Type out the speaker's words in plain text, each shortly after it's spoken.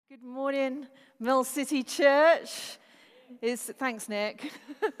Good morning, Mill City Church. Thanks, Nick.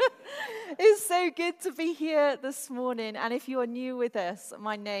 It's so good to be here this morning. And if you are new with us,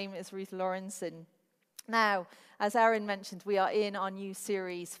 my name is Ruth Lawrenson. Now, as Aaron mentioned, we are in our new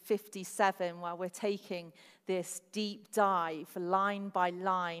series 57, where we're taking this deep dive, line by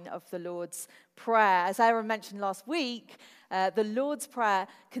line, of the Lord's Prayer. As Aaron mentioned last week, the Lord's Prayer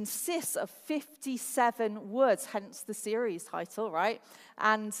consists of 57 words, hence the series title, right?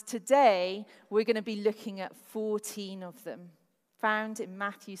 And today, we're going to be looking at 14 of them, found in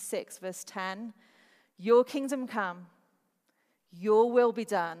Matthew 6, verse 10. Your kingdom come, your will be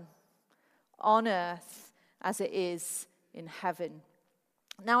done, on earth as it is in heaven.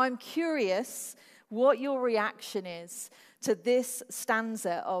 Now, I'm curious what your reaction is to this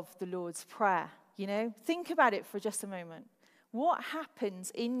stanza of the Lord's Prayer. You know, think about it for just a moment. What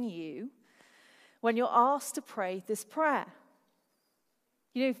happens in you when you're asked to pray this prayer?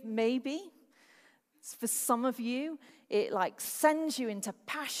 You know, maybe for some of you, it sends you into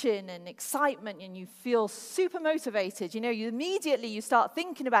passion and excitement and you feel super motivated. You know, you start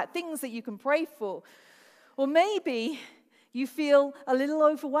thinking about things that you can pray for. Or maybe you feel a little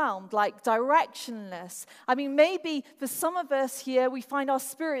overwhelmed, directionless. I mean, maybe for some of us here, we find our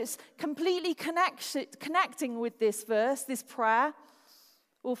spirits completely connecting with this verse, this prayer.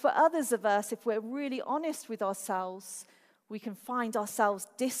 Or for others of us, if we're really honest with ourselves, we can find ourselves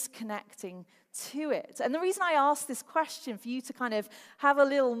disconnecting to it. And the reason I ask this question for you to kind of have a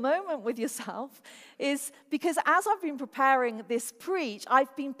little moment with yourself is because as I've been preparing this preach,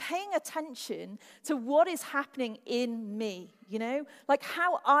 I've been paying attention to what is happening in me, you know,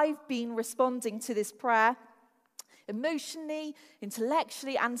 how I've been responding to this prayer emotionally,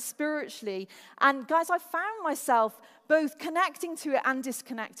 intellectually, and spiritually. And guys, I found myself both connecting to it and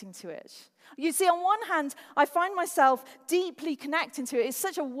disconnecting to it. You see, on one hand, I find myself deeply connecting to it. It's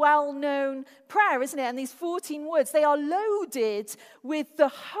such a well-known prayer, isn't it? And these 14 words, they are loaded with the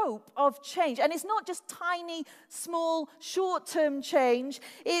hope of change. And it's not just tiny, small, short-term change.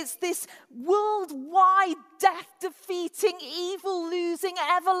 It's this worldwide, death-defeating, evil-losing,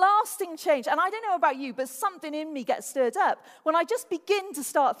 everlasting change. And I don't know about you, but something in me gets stirred up when I just begin to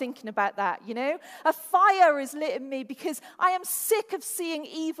start thinking about that, you know? A fire is lit in me because I am sick of seeing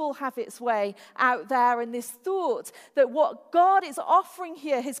evil have its way out there, and this thought that what God is offering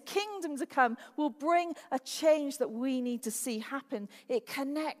here, his kingdom to come, will bring a change that we need to see happen. It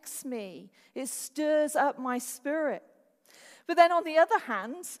connects me. It stirs up my spirit. But then on the other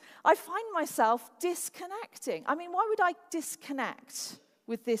hand, I find myself disconnecting. I mean, why would I disconnect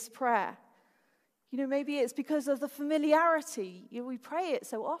with this prayer? You know, maybe it's because of the familiarity. We pray it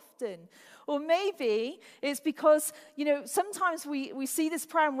so often. Or maybe it's because, you know, sometimes we see this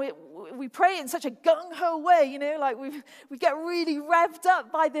prayer and we pray it in such a gung-ho way, you know, we get really revved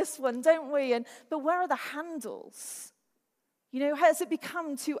up by this one, don't we? But where are the handles? You know, has it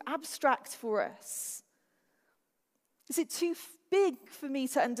become too abstract for us? Is it too big for me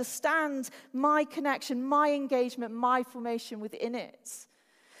to understand my connection, my engagement, my formation within it?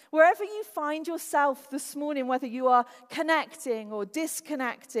 Wherever you find yourself this morning, whether you are connecting or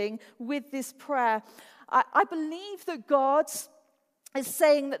disconnecting with this prayer, I believe that God is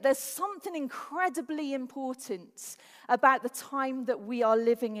saying that there's something incredibly important about the time that we are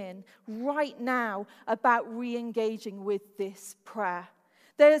living in right now about re-engaging with this prayer.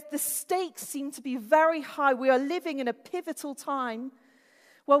 The stakes seem to be very high. We are living in a pivotal time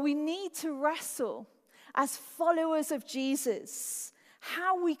where we need to wrestle as followers of Jesus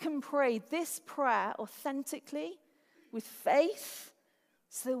how we can pray this prayer authentically with faith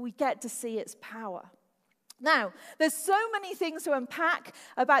so that we get to see its power. Now, there's so many things to unpack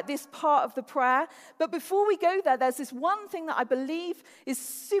about this part of the prayer, but before we go there, there's this one thing that I believe is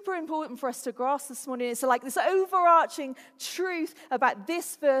super important for us to grasp this morning. It's like this overarching truth about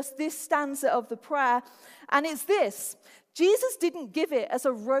this verse, this stanza of the prayer, and it's this: Jesus didn't give it as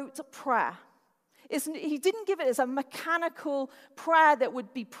a rote prayer. He didn't give it as a mechanical prayer that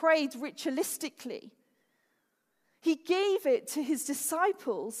would be prayed ritualistically. He gave it to his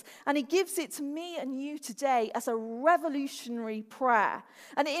disciples, and he gives it to me and you today as a revolutionary prayer,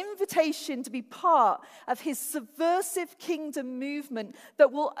 an invitation to be part of his subversive kingdom movement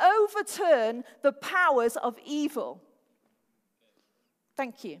that will overturn the powers of evil.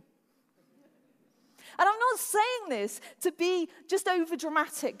 Thank you. And I'm not saying this to be just over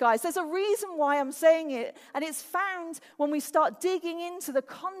dramatic, guys. There's a reason why I'm saying it, and it's found when we start digging into the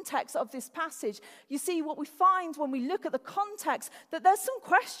context of this passage. You see, what we find when we look at the context, that there's some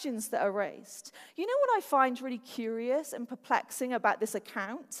questions that are raised. You know what I find really curious and perplexing about this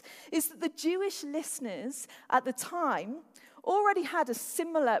account is that the Jewish listeners at the time already had a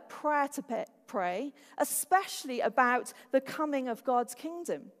similar prayer to pray, especially about the coming of God's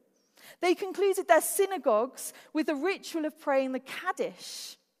kingdom. They concluded their synagogues with a ritual of praying the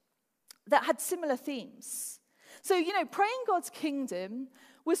Kaddish that had similar themes. So, praying God's kingdom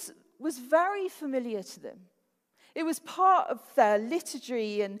was very familiar to them. It was part of their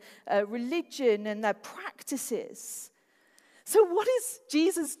liturgy and religion and their practices. So what is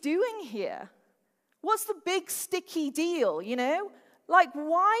Jesus doing here? What's the big sticky deal, Like,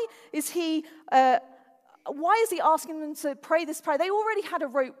 why is he asking them to pray this prayer? They already had a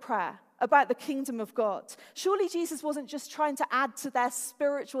rote prayer about the kingdom of God. Surely Jesus wasn't just trying to add to their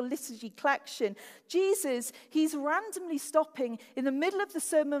spiritual liturgy collection. Jesus, he's randomly stopping in the middle of the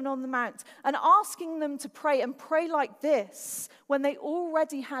Sermon on the Mount and asking them to pray and pray like this when they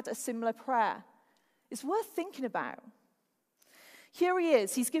already had a similar prayer. It's worth thinking about. Here he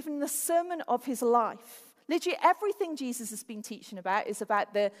is. He's given the sermon of his life. Literally everything Jesus has been teaching about is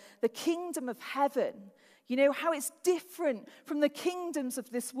about the kingdom of heaven. How it's different from the kingdoms of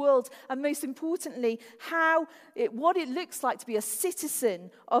this world, and most importantly, what it looks like to be a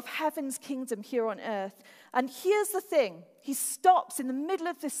citizen of heaven's kingdom here on earth. And here's the thing. He stops in the middle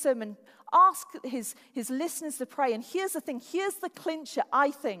of this sermon, asks his listeners to pray, and here's the thing. Here's the clincher,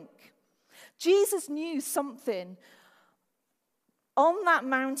 I think. Jesus knew something on that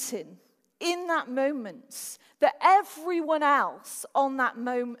mountain, in that moment, that everyone else on that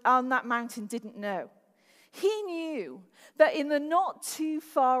mountain didn't know. He knew that in the not too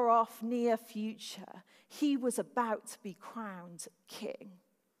far off near future, he was about to be crowned king.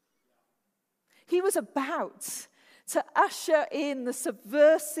 He was about to usher in the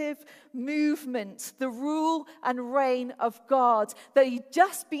subversive movement, the rule and reign of God that he'd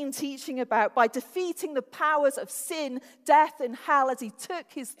just been teaching about by defeating the powers of sin, death, and hell as he took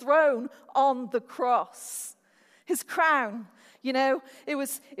his throne on the cross. His crown, it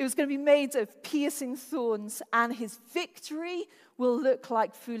was going to be made of piercing thorns, and his victory will look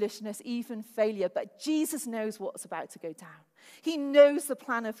like foolishness, even failure. But Jesus knows what's about to go down. He knows the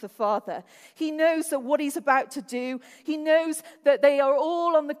plan of the Father. He knows that what he's about to do, he knows that they are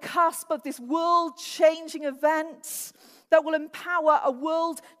all on the cusp of this world-changing event that will empower a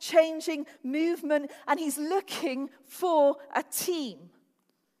world-changing movement, and he's looking for a team.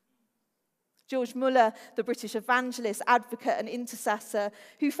 George Muller, the British evangelist, advocate, and intercessor,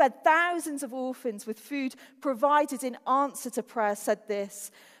 who fed thousands of orphans with food provided in answer to prayer, said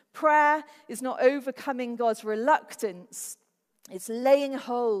this: "Prayer is not overcoming God's reluctance, it's laying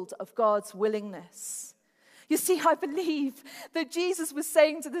hold of God's willingness." You see, I believe that Jesus was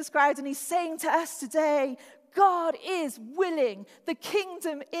saying to this crowd, and he's saying to us today, God is willing. The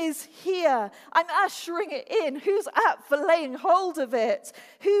kingdom is here. I'm ushering it in. Who's up for laying hold of it?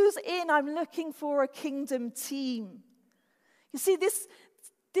 Who's in? I'm looking for a kingdom team. You see, this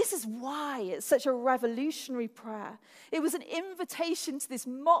is why it's such a revolutionary prayer. It was an invitation to this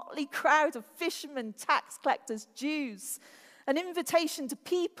motley crowd of fishermen, tax collectors, Jews. An invitation to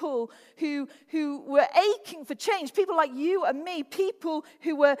people who were aching for change, people like you and me, people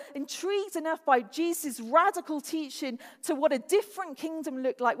who were intrigued enough by Jesus' radical teaching to what a different kingdom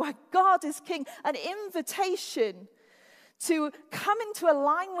looked like, where God is king. An invitation to come into a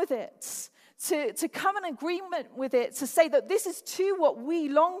line with it, to come in agreement with it, to say that this is too what we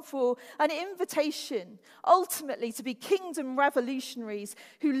long for, an invitation ultimately to be kingdom revolutionaries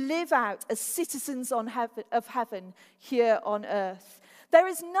who live out as citizens of heaven here on earth. There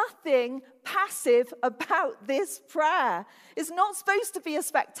is nothing passive about this prayer. It's not supposed to be a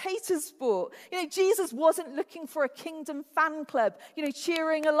spectator sport. Jesus wasn't looking for a kingdom fan club,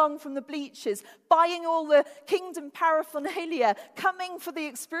 cheering along from the bleachers, buying all the kingdom paraphernalia, coming for the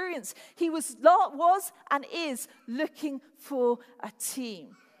experience. He was and is looking for a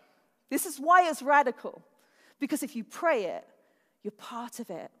team. This is why it's radical, because if you pray it, you're part of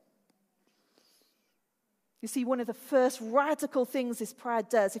it. You see, one of the first radical things this prayer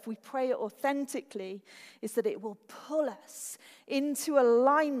does, if we pray it authentically, is that it will pull us into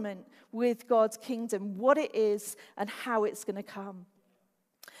alignment with God's kingdom, what it is and how it's going to come.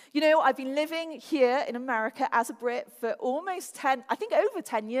 I've been living here in America as a Brit for almost over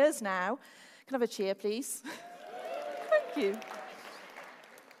 10 years now. Can I have a cheer, please? Thank you.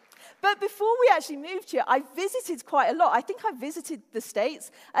 But before we actually moved here, I visited quite a lot. I think I visited the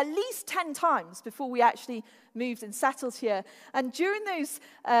States at least 10 times before we actually moved and settled here. And during those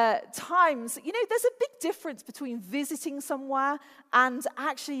times, there's a big difference between visiting somewhere and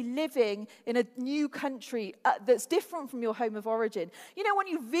actually living in a new country that's different from your home of origin. When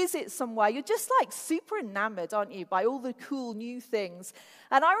you visit somewhere, you're just like super enamored, aren't you, by all the cool new things.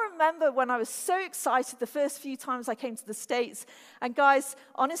 And I remember when I was so excited the first few times I came to the States. And guys,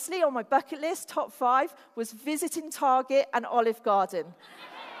 honestly, on my bucket list, top 5 was visiting Target and Olive Garden.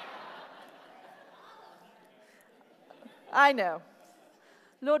 I know.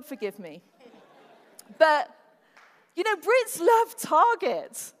 Lord, forgive me. But, you know, Brits love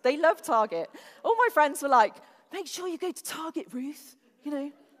Target. They love Target. All my friends were like, make sure you go to Target, Ruth, you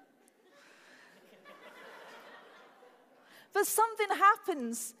know. But something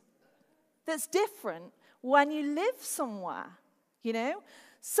happens that's different when you live somewhere, you know.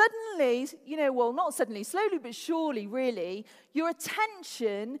 Suddenly, you know, well, not suddenly, slowly but surely, really, your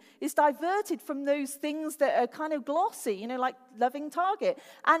attention is diverted from those things that are kind of glossy, you know, like loving Target.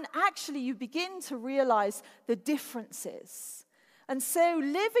 And actually, you begin to realize the differences. And so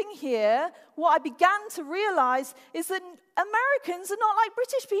living here, what I began to realize is that Americans are not like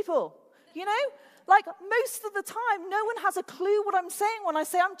British people, you know? Like, most of the time, no one has a clue what I'm saying when I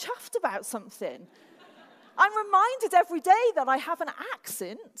say I'm chuffed about something. I'm reminded every day that I have an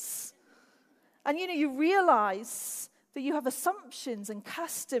accent. And, you know, you realize that you have assumptions and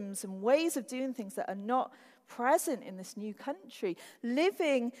customs and ways of doing things that are not present in this new country.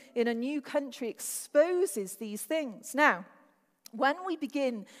 Living in a new country exposes these things. Now, when we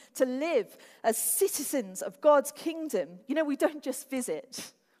begin to live as citizens of God's kingdom, you know, we don't just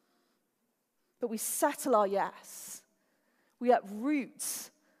visit, but we settle our yes. We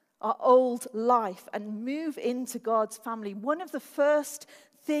uproot our old life and move into God's family. One of the first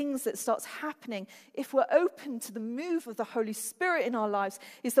things that starts happening if we're open to the move of the Holy Spirit in our lives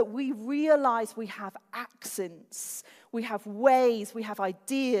is that we realize we have accents, we have ways, we have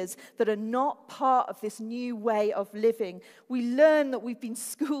ideas that are not part of this new way of living. We learn that we've been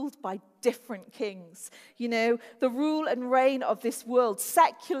schooled by different kings. You know, the rule and reign of this world,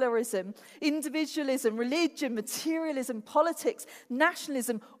 secularism, individualism, religion, materialism, politics,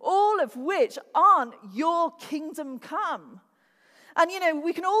 nationalism, all of which aren't your kingdom come. And, you know,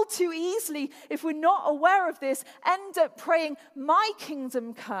 we can all too easily, if we're not aware of this, end up praying, my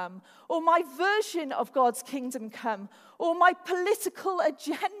kingdom come, or my version of God's kingdom come, or my political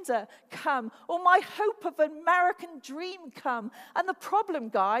agenda come, or my hope of an American dream come. And the problem,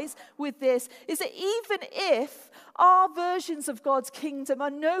 guys, with this is that even if our versions of God's kingdom are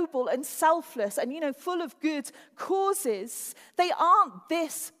noble and selfless and, you know, full of good causes, they aren't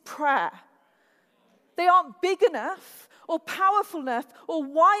this prayer. They aren't big enough or powerful enough or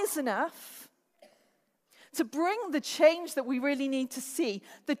wise enough to bring the change that we really need to see,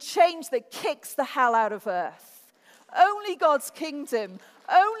 the change that kicks the hell out of earth. Only God's kingdom,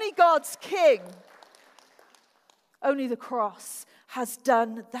 only God's king, only the cross has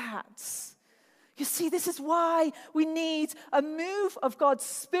done that. You see, this is why we need a move of God's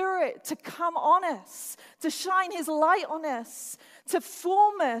Spirit to come on us, to shine His light on us, to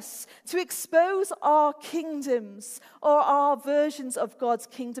form us, to expose our kingdoms or our versions of God's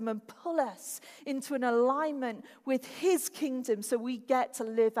kingdom and pull us into an alignment with His kingdom so we get to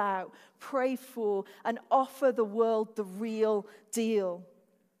live out, pray for, and offer the world the real deal.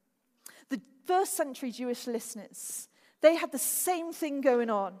 The first century Jewish listeners, they had the same thing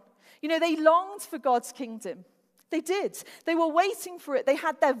going on. You know, they longed for God's kingdom. They did. They were waiting for it. They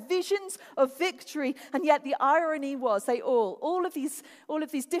had their visions of victory, and yet the irony was they all of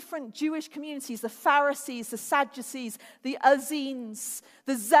these different Jewish communities, the Pharisees, the Sadducees, the Essenes,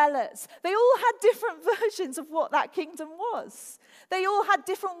 the Zealots, they all had different versions of what that kingdom was. They all had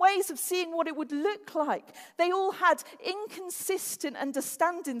different ways of seeing what it would look like. They all had inconsistent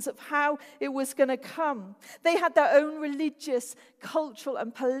understandings of how it was going to come. They had their own religious, cultural,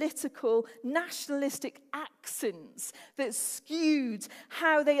 and political, nationalistic accents that skewed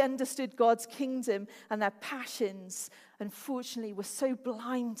how they understood God's kingdom, and their passions, unfortunately, were so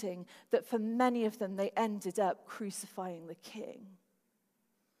blinding that for many of them, they ended up crucifying the king.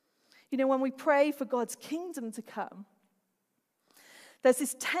 You know, when we pray for God's kingdom to come, there's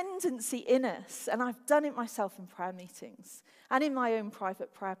this tendency in us, and I've done it myself in prayer meetings and in my own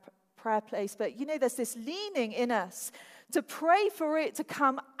private prayer place, but you know, there's this leaning in us to pray for it to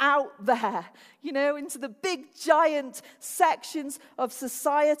come out there, you know, into the big giant sections of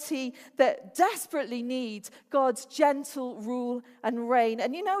society that desperately need God's gentle rule and reign.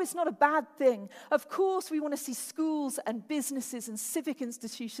 And you know, it's not a bad thing. Of course, we want to see schools and businesses and civic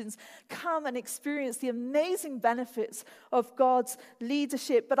institutions come and experience the amazing benefits of God's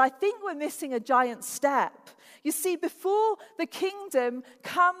leadership. But I think we're missing a giant step. You see, before the kingdom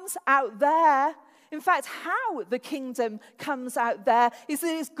comes out there, In fact, how the kingdom comes out there is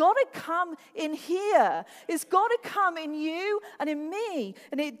that it's got to come in here. It's got to come in you and in me.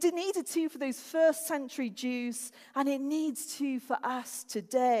 And it needed to for those first century Jews, and it needs to for us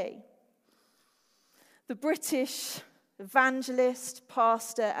today. The British evangelist,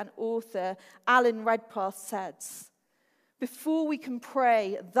 pastor, and author Alan Redpath says, before we can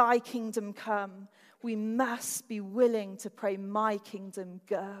pray, thy kingdom come, we must be willing to pray, my kingdom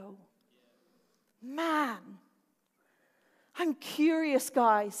go. Man, I'm curious,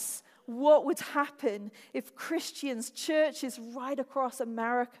 guys, what would happen if Christians, churches right across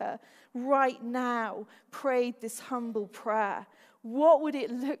America right now prayed this humble prayer? What would it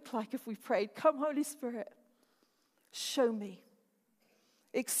look like if we prayed, come Holy Spirit, show me,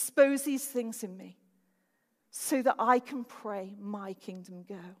 expose these things in me so that I can pray, my kingdom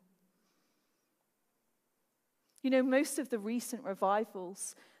go. You know, most of the recent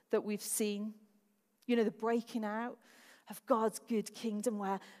revivals that we've seen, you know, the breaking out of God's good kingdom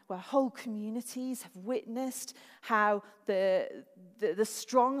where whole communities have witnessed how the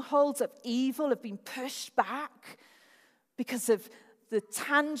strongholds of evil have been pushed back because of the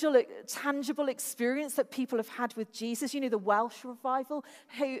tangible experience that people have had with Jesus. You know, the Welsh revival,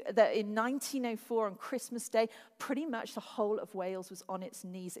 that in 1904 on Christmas Day, pretty much the whole of Wales was on its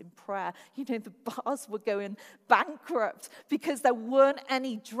knees in prayer. You know, the bars were going bankrupt because there weren't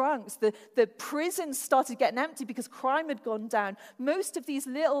any drunks. The prisons started getting empty because crime had gone down. Most of these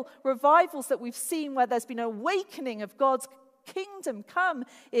little revivals that we've seen where there's been an awakening of God's kingdom come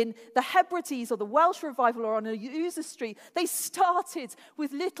in the Hebrides or the Welsh revival or on Azusa Street, they started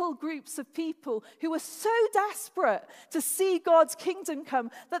with little groups of people who were so desperate to see God's kingdom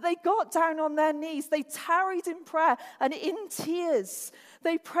come that they got down on their knees, they tarried in prayer, and in tears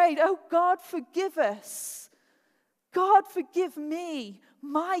they prayed, oh God, forgive us. God, forgive me.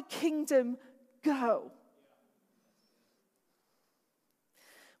 My kingdom go.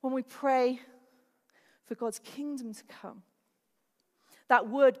 When we pray for God's kingdom to come, that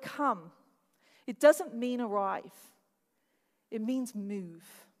word come, it doesn't mean arrive. It means move.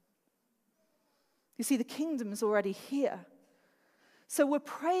 You see, the kingdom is already here. So we're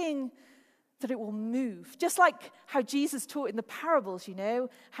praying that it will move. Just like how Jesus taught in the parables, you know,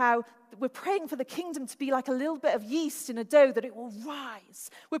 how we're praying for the kingdom to be like a little bit of yeast in a dough, that it will rise.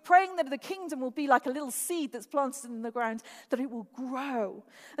 We're praying that the kingdom will be like a little seed that's planted in the ground, that it will grow.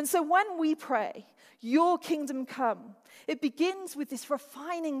 And so when we pray, your kingdom come, it begins with this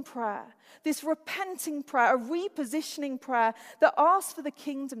refining prayer, this repenting prayer, a repositioning prayer that asks for the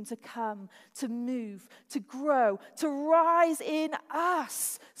kingdom to come, to move, to grow, to rise in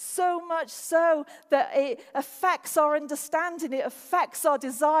us, so much so that it affects our understanding, it affects our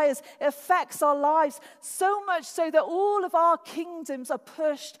desires, it affects our lives, so much so that all of our kingdoms are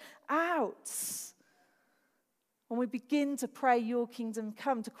pushed out. When we begin to pray, your kingdom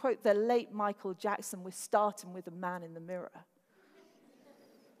come, to quote the late Michael Jackson, we're starting with a man in the mirror.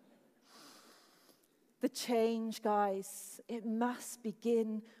 The change, guys, it must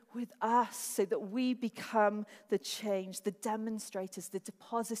begin with us so that we become the change, the demonstrators, the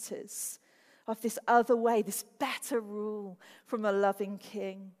depositors of this other way, this better rule from a loving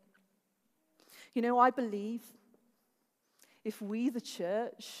king. You know, I believe if we, the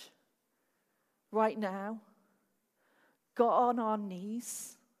church, right now, got on our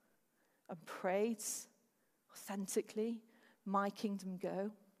knees and prayed authentically, my kingdom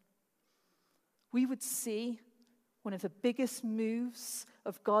go, we would see one of the biggest moves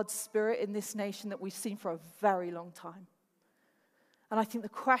of God's Spirit in this nation that we've seen for a very long time. And I think the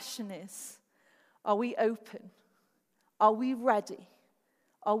question is, are we open? Are we ready?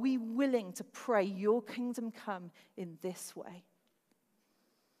 Are we willing to pray your kingdom come in this way?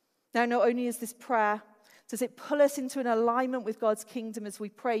 Now, not only is this prayer, does it pull us into an alignment with God's kingdom as we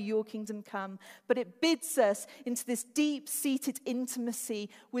pray, your kingdom come, but it bids us into this deep-seated intimacy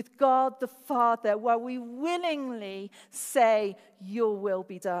with God the Father, where we willingly say, your will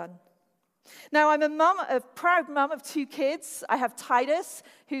be done. Now, I'm a proud mum of 2 kids. I have Titus,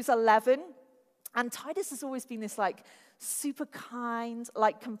 who's 11, and Titus has always been this super kind,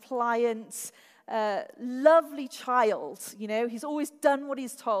 compliant, lovely child, you know. He's always done what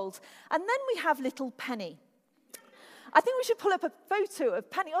he's told. And then we have little Penny. I think we should pull up a photo of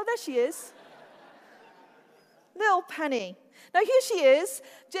Penny. Oh, there she is. Little Penny. Now, here she is.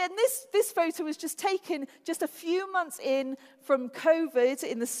 And this photo was just taken just a few months in from COVID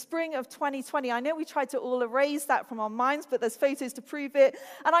in the spring of 2020. I know we tried to all erase that from our minds, but there's photos to prove it.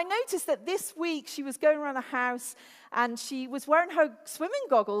 And I noticed that this week she was going around the house and she was wearing her swimming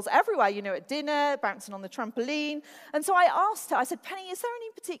goggles everywhere, at dinner, bouncing on the trampoline. And so I asked her, I said, Penny, is there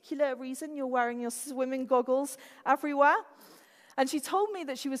any particular reason you're wearing your swimming goggles everywhere? And she told me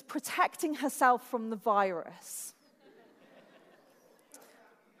that she was protecting herself from the virus.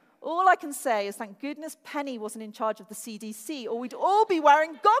 All I can say is thank goodness Penny wasn't in charge of the CDC, or we'd all be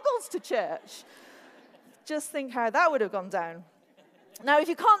wearing goggles to church. Just think how that would have gone down. Now, if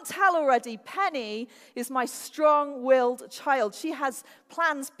you can't tell already, Penny is my strong-willed child. She has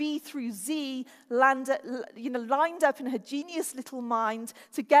plans B through Z lined up in her genius little mind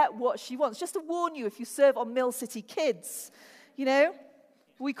to get what she wants. Just to warn you, if you serve on Mill City Kids,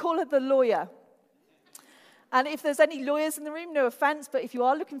 we call her the lawyer. And if there's any lawyers in the room, no offense, but if you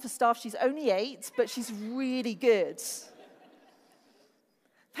are looking for staff, she's only 8, but she's really good.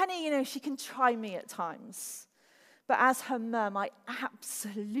 Penny, she can try me at times. But as her mum, I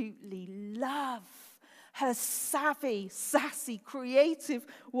absolutely love her savvy, sassy, creative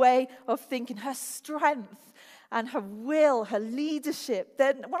way of thinking, her strength and her will, her leadership.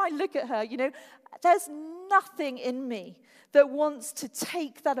 Then when I look at her, there's nothing in me that wants to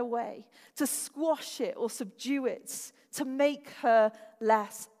take that away, to squash it or subdue it, to make her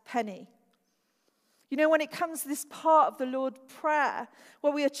less Penny. When it comes to this part of the Lord's Prayer,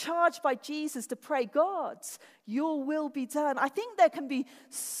 where we are charged by Jesus to pray, God, your will be done, I think there can be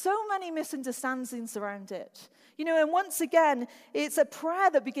so many misunderstandings around it. And once again, it's a prayer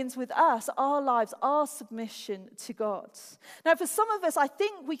that begins with us, our lives, our submission to God. Now, for some of us, I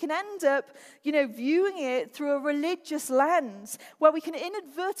think we can end up, viewing it through a religious lens where we can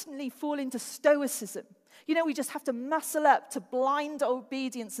inadvertently fall into stoicism. We just have to muscle up to blind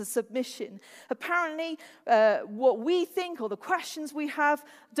obedience and submission. Apparently, what we think or the questions we have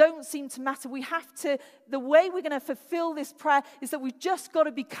don't seem to matter. The way we're going to fulfill this prayer is that we've just got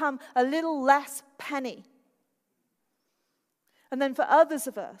to become a little less Penny. And then for others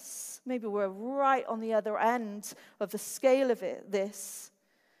of us, maybe we're right on the other end of the scale of this.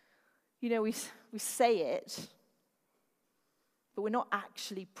 We say it, but we're not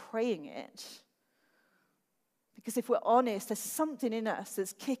actually praying it. Because if we're honest, there's something in us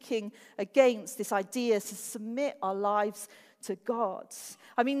that's kicking against this idea to submit our lives to God.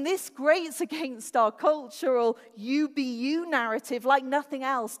 This grates against our cultural you be you narrative like nothing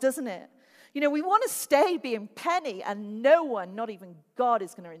else, doesn't it? We want to stay being Penny, and no one, not even God,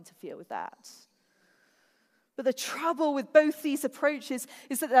 is going to interfere with that. But the trouble with both these approaches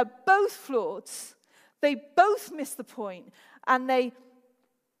is that they're both flawed. They both miss the point, and they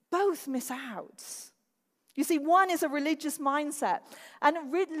both miss out. You see, one is a religious mindset,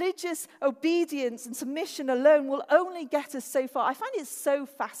 and religious obedience and submission alone will only get us so far. I find it so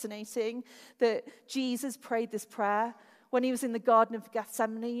fascinating that Jesus prayed this prayer when he was in the Garden of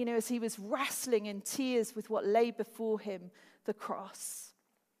Gethsemane, as he was wrestling in tears with what lay before him, the cross.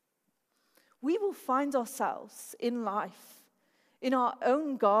 We will find ourselves in life, in our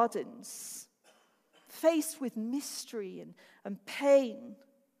own gardens, faced with mystery and pain,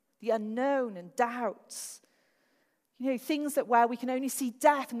 the unknown and doubts. Things where we can only see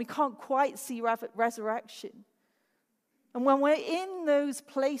death and we can't quite see resurrection. And when we're in those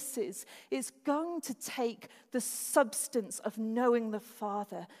places, it's going to take the substance of knowing the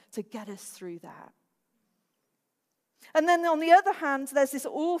Father to get us through that. And then on the other hand, there's this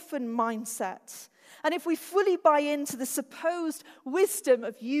orphan mindset. And if we fully buy into the supposed wisdom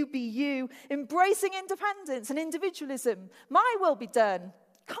of you be you, embracing independence and individualism, my will be done.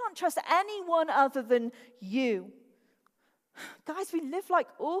 Can't trust anyone other than you. Guys, we live like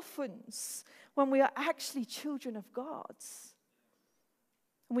orphans when we are actually children of God.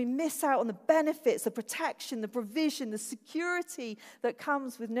 And we miss out on the benefits, the protection, the provision, the security that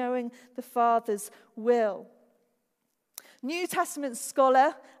comes with knowing the Father's will. New Testament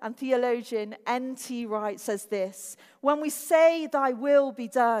scholar and theologian N.T. Wright says this: when we say thy will be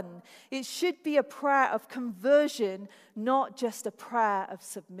done, it should be a prayer of conversion, not just a prayer of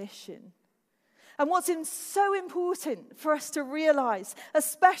submission. And what's so important for us to realize,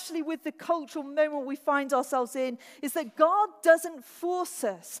 especially with the cultural moment we find ourselves in, is that God doesn't force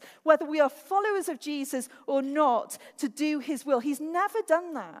us, whether we are followers of Jesus or not, to do his will. He's never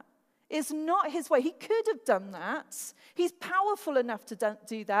done that. It's not his way. He could have done that. He's powerful enough to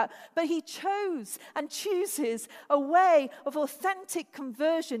do that. But he chose and chooses a way of authentic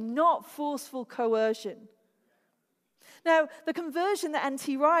conversion, not forceful coercion. Now, the conversion that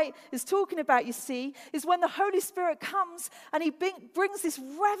N.T. Wright is talking about, you see, is when the Holy Spirit comes and he brings this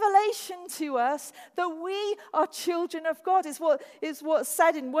revelation to us that we are children of God. It's what's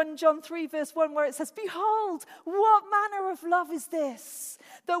said in 1 John 3, verse 1, where it says, "Behold, what manner of love is this,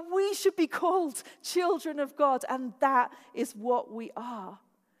 that we should be called children of God," and that is what we are.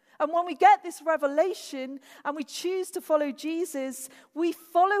 And when we get this revelation and we choose to follow Jesus, we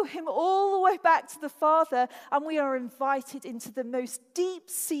follow him all the way back to the Father, and we are invited into the most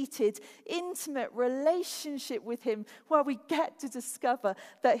deep-seated, intimate relationship with him, where we get to discover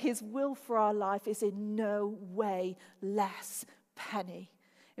that his will for our life is in no way less penny.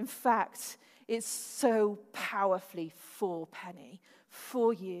 In fact, it's so powerfully for penny,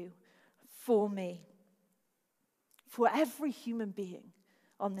 for you, for me, for every human being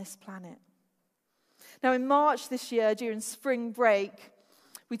on this planet. Now, in March this year, during spring break,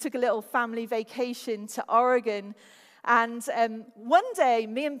 we took a little family vacation to Oregon. And one day,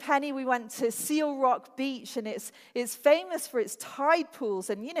 me and Penny, we went to Seal Rock Beach, and it's famous for its tide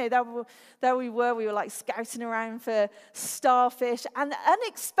pools. And, there we were like scouting around for starfish. And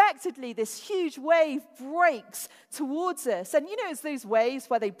unexpectedly, this huge wave breaks towards us. And, it's those waves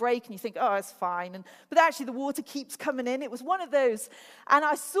where they break and you think, oh, it's fine. But actually, the water keeps coming in. It was one of those. And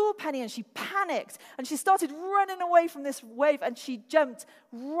I saw Penny, and she panicked. And she started running away from this wave, and she jumped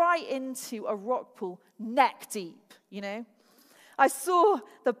right into a rock pool, neck deep. I saw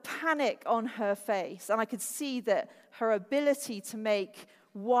the panic on her face, and I could see that her ability to make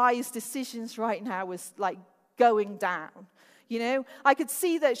wise decisions right now was like going down. I could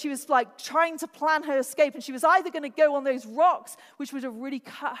see that she was like trying to plan her escape, and she was either going to go on those rocks, which would have really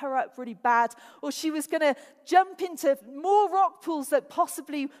cut her up really bad, or she was going to jump into more rock pools that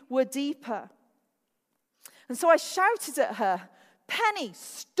possibly were deeper. And so I shouted at her, "Penny,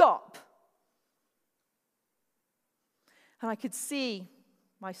 stop!" And I could see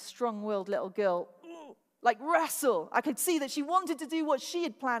my strong-willed little girl like wrestle. I could see that she wanted to do what she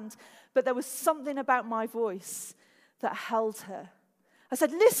had planned, but there was something about my voice that held her. I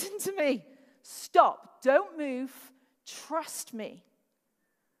said, "Listen to me. Stop. Don't move. Trust me."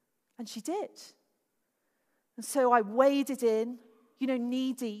 And she did. And so I waded in,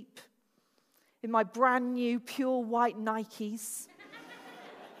 knee-deep, in my brand new pure white Nikes.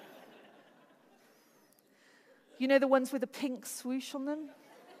 The ones with a pink swoosh on them?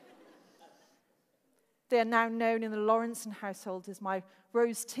 They are now known in the Lawrenson household as my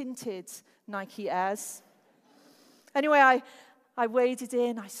rose-tinted Nike Airs. Anyway, I waded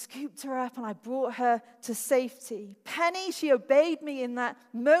in, I scooped her up, and I brought her to safety. Penny, she obeyed me in that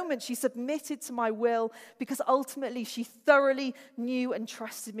moment. She submitted to my will because ultimately she thoroughly knew and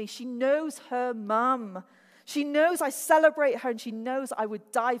trusted me. She knows her mum. She knows I celebrate her, and she knows I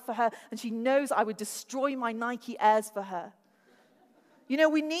would die for her, and she knows I would destroy my Nike Airs for her.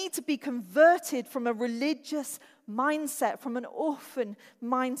 We need to be converted from a religious mindset, from an orphan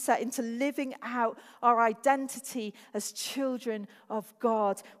mindset, into living out our identity as children of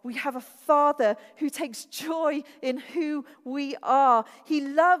God. We have a Father who takes joy in who we are. He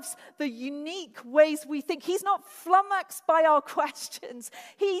loves the unique ways we think. He's not flummoxed by our questions.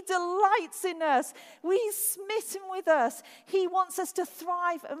 He delights in us. He's smitten with us. He wants us to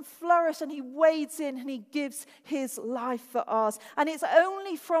thrive and flourish, and he wades in and he gives his life for us. And it's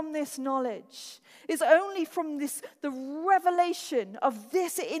only from this knowledge, it's only from the revelation of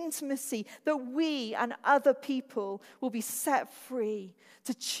this intimacy that we and other people will be set free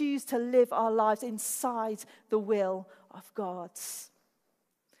to choose to live our lives inside the will of God.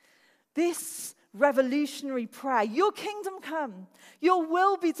 This revolutionary prayer, "Your kingdom come, your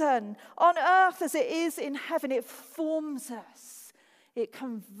will be done on earth as it is in heaven," it forms us, it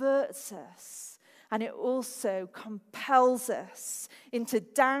converts us, and it also compels us into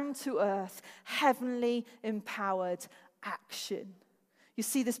down-to-earth, heavenly empowered action. You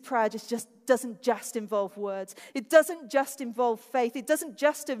see, this prayer just doesn't just involve words. It doesn't just involve faith. It doesn't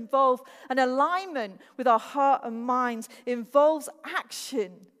just involve an alignment with our heart and mind. It involves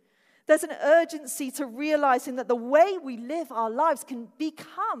action. There's an urgency to realizing that the way we live our lives can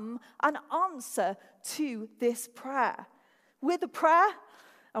become an answer to this prayer. With a prayer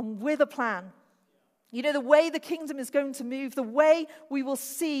and with a plan. The way the kingdom is going to move, the way we will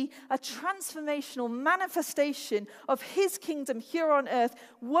see a transformational manifestation of his kingdom here on earth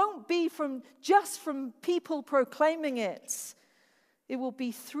won't be just from people proclaiming it. It will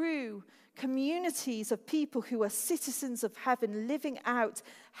be through communities of people who are citizens of heaven, living out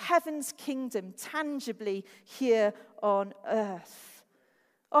heaven's kingdom tangibly here on earth.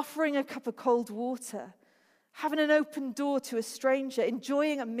 Offering a cup of cold water, having an open door to a stranger,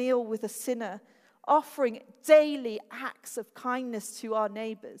 enjoying a meal with a sinner, offering daily acts of kindness to our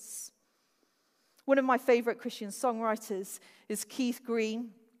neighbors. One of my favorite Christian songwriters is Keith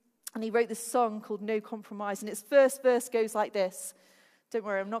Green, and he wrote this song called No Compromise, and its first verse goes like this. Don't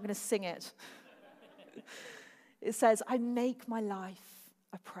worry, I'm not going to sing it. It says, I make my life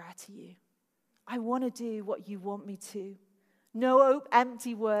a prayer to you. I want to do what you want me to. No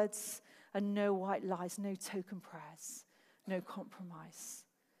empty words and no white lies, no token prayers, no compromise.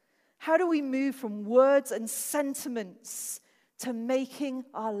 How do we move from words and sentiments to making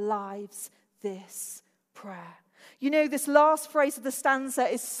our lives this prayer? You know, this last phrase of the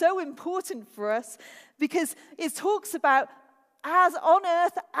stanza is so important for us because it talks about as on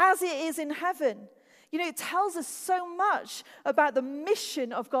earth as it is in heaven. You know, it tells us so much about the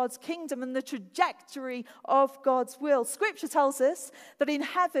mission of God's kingdom and the trajectory of God's will. Scripture tells us that in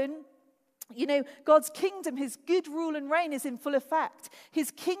heaven, you know, God's kingdom, his good rule and reign is in full effect.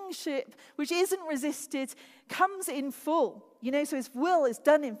 His kingship, which isn't resisted, comes in full. You know, so his will is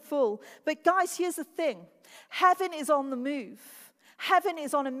done in full. But guys, here's the thing. Heaven is on the move. Heaven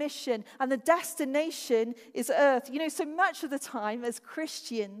is on a mission, and the destination is earth. You know, so much of the time as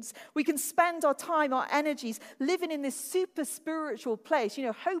Christians, we can spend our time, our energies, living in this super spiritual place, you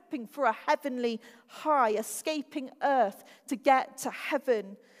know, hoping for a heavenly high, escaping earth to get to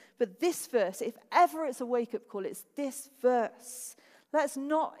heaven. But this verse, if ever it's a wake-up call, it's this verse. Let's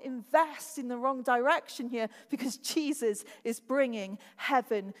not invest in the wrong direction here because Jesus is bringing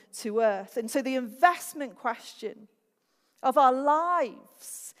heaven to earth. And so the investment question of our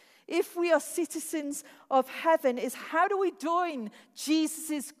lives, if we are citizens of heaven, is how do we join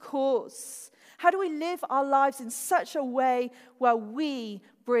Jesus' cause? How do we live our lives in such a way where we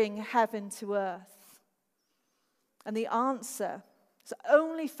bring heaven to earth? And the answer is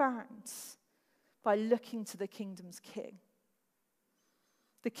only found by looking to the kingdom's king.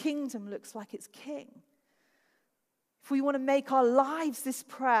 The kingdom looks like its king. If we want to make our lives this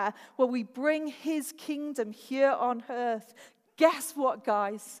prayer where we bring his kingdom here on earth, guess what,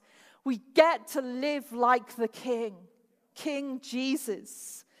 guys? We get to live like the king, King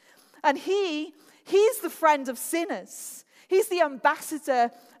Jesus. And he's the friend of sinners. He's the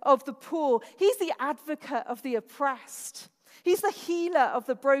ambassador of the poor. He's the advocate of the oppressed. He's the healer of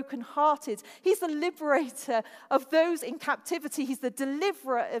the brokenhearted. He's the liberator of those in captivity. He's the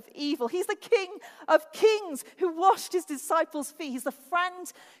deliverer of evil. He's the King of kings who washed his disciples' feet. He's the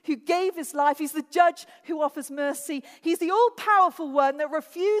friend who gave his life. He's the judge who offers mercy. He's the all-powerful one that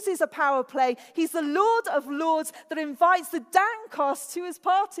refuses a power play. He's the Lord of lords that invites the downcast to his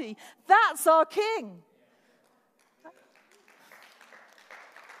party. That's our King.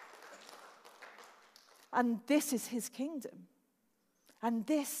 And this is his kingdom. And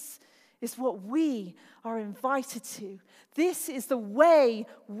this is what we are invited to. This is the way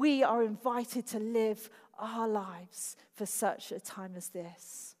we are invited to live our lives for such a time as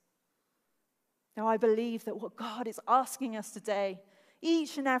this. Now, I believe that what God is asking us today,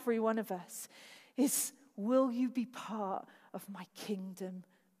 each and every one of us, is, will you be part of my kingdom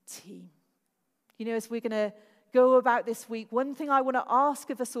team? You know, as we're going to go about this week, one thing I want to ask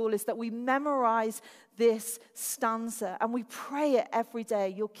of us all is that we memorize this stanza and we pray it every day.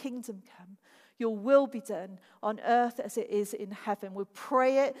 Your kingdom come, your will be done on earth as it is in heaven. We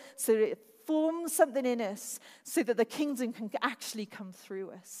pray it so that it forms something in us so that the kingdom can actually come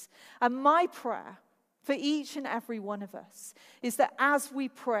through us. And my prayer for each and every one of us is that as we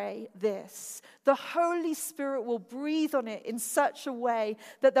pray this, the Holy Spirit will breathe on it in such a way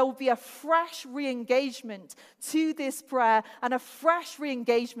that there will be a fresh re-engagement to this prayer and a fresh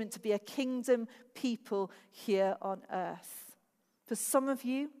re-engagement to be a kingdom people here on earth. For some of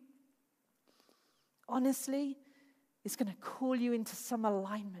you, honestly, it's going to call you into some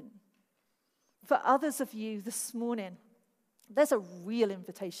alignment. For others of you this morning, there's a real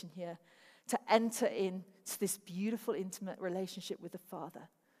invitation here to enter into this beautiful, intimate relationship with the Father.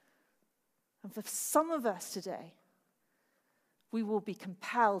 And for some of us today, we will be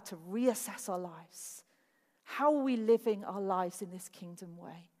compelled to reassess our lives. How are we living our lives in this kingdom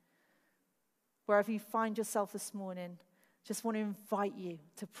way? Wherever you find yourself this morning, just want to invite you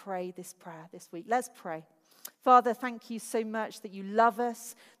to pray this prayer this week. Let's pray. Father, thank you so much that you love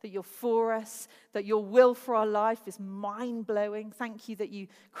us, that you're for us, that your will for our life is mind-blowing. Thank you that you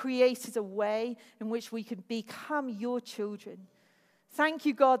created a way in which we can become your children. Thank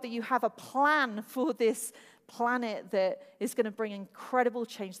you, God, that you have a plan for this planet that is going to bring incredible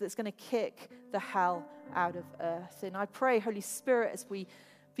change, that's going to kick the hell out of earth. And I pray, Holy Spirit, as we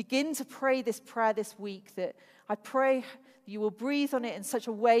begin to pray this prayer this week, that I pray that you will breathe on it in such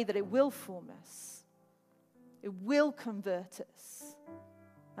a way that it will form us. It will convert us.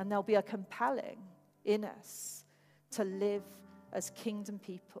 And there'll be a compelling in us to live as kingdom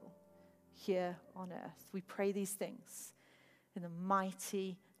people here on earth. We pray these things in the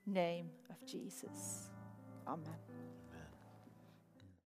mighty name of Jesus. Amen.